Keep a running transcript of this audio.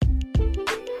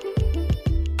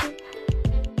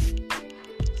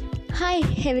Hi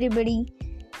everybody.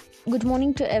 Good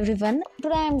morning to everyone.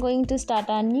 Today I am going to start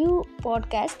a new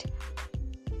podcast.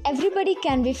 Everybody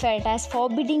can be felt as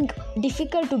forbidding,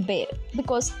 difficult to bear,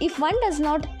 because if one does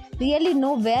not really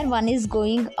know where one is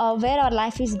going or where our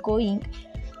life is going,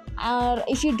 or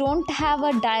if you don't have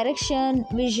a direction,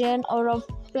 vision or a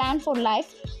plan for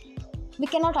life, we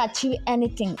cannot achieve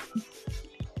anything.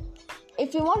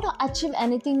 If we want to achieve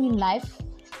anything in life,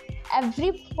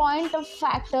 every point of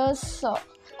factors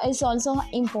is also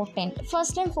important.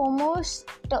 First and foremost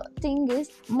thing is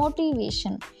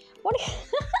motivation. What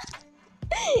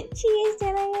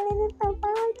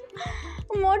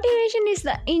motivation is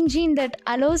the engine that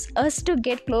allows us to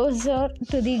get closer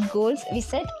to the goals we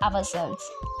set ourselves.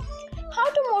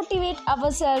 How to motivate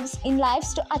ourselves in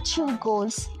lives to achieve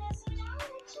goals?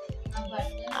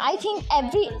 I think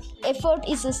every effort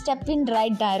is a step in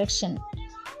right direction.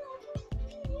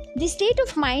 The state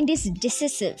of mind is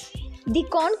decisive. The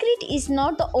concrete is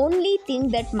not the only thing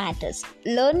that matters.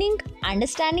 Learning,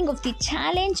 understanding of the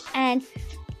challenge and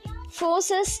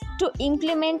forces to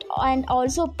implement, and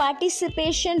also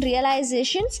participation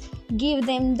realizations give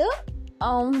them the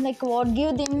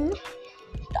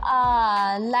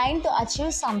line to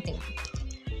achieve something.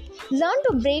 Learn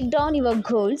to break down your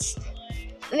goals.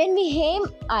 When we aim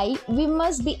high, we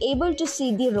must be able to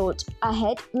see the road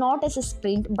ahead, not as a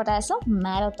sprint but as a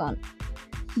marathon.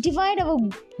 Divide our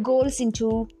goals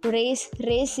into race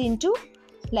into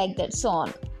like that, so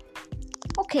on.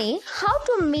 Okay, how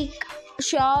to make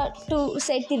sure to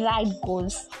set the right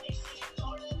goals?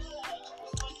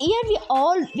 Here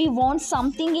we want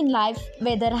something in life,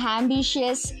 whether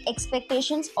ambitious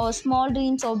expectations or small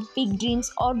dreams or big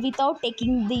dreams, or without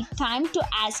taking the time to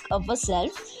ask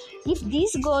ourselves if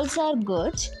these goals are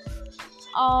good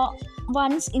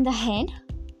ones in the hand,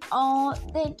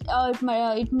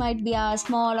 it might be a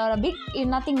small or a big,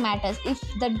 nothing matters if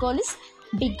that goal is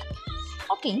big.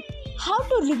 Okay, how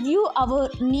to review our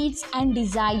needs and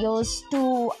desires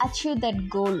to achieve that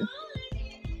goal?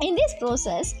 In this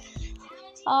process,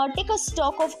 take a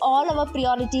stock of all our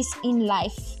priorities in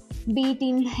life, be it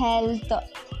in health,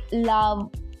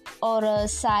 love, or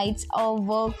sites, or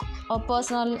work, or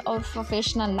personal or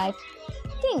professional life.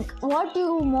 Think what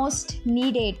you most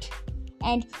need it,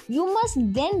 and you must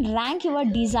then rank your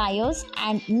desires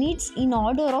and needs in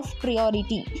order of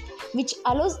priority, which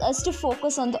allows us to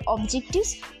focus on the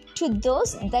objectives to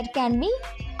those that can be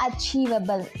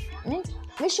achievable. Means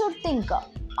we should think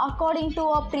according to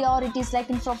our priorities, like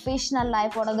in professional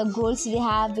life, what are the goals we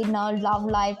have in our love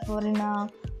life or in our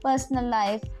personal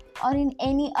life, or in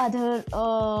any other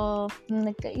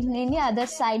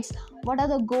sides, what are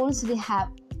the goals we have.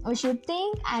 We should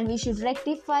think and we should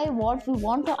rectify what we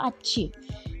want to achieve.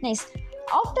 Next,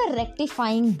 after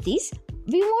rectifying this,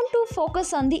 we want to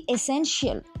focus on the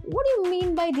essential. What do you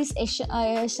mean by this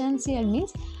essential?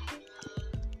 Means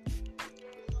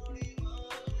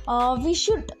we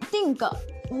should think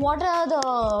what are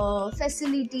the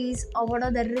facilities or what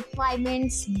are the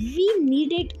requirements we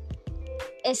needed,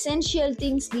 essential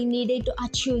things we needed to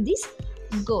achieve these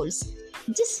goals.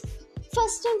 Just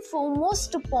first and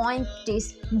foremost point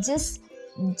is just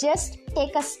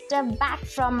take a step back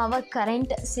from our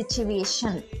current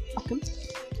situation. Okay,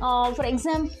 for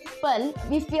example,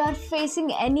 if we are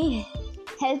facing any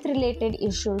health related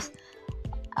issues,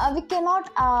 we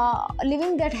cannot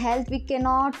living that health, we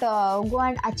cannot go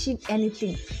and achieve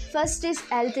anything. First is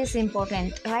health is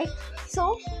important, right?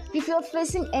 So if you are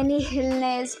facing any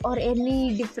illness or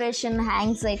any depression,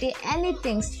 anxiety,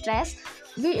 anything, stress,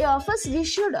 we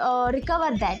should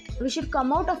recover that. We should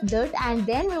come out of that, and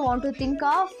then we want to think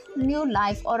of new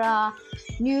life or a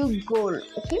new goal.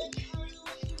 Okay,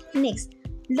 next,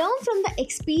 learn from the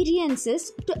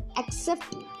experiences to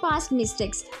accept past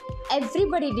mistakes.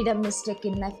 Everybody did a mistake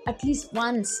in life at least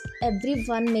once.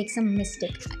 Everyone makes a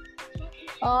mistake.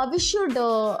 We should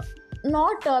not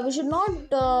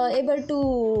able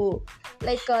to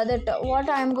that. What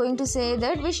I am going to say,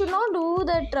 that we should not do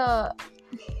that.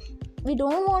 We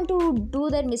don't want to do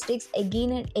that mistakes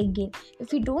again and again.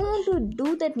 If we don't want to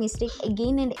do that mistake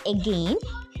again and again,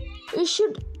 we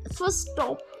should first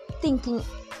stop thinking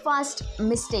past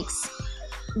mistakes.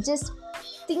 Just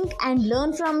think and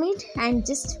learn from it and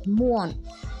just move on.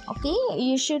 Okay,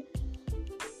 you should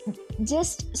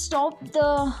just stop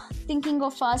the thinking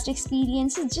of past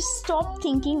experiences. Just stop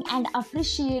thinking and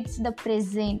appreciate the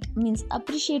present. Means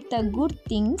appreciate the good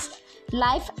things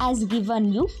life has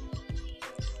given you,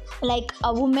 like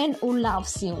a woman who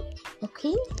loves you.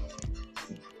 Okay.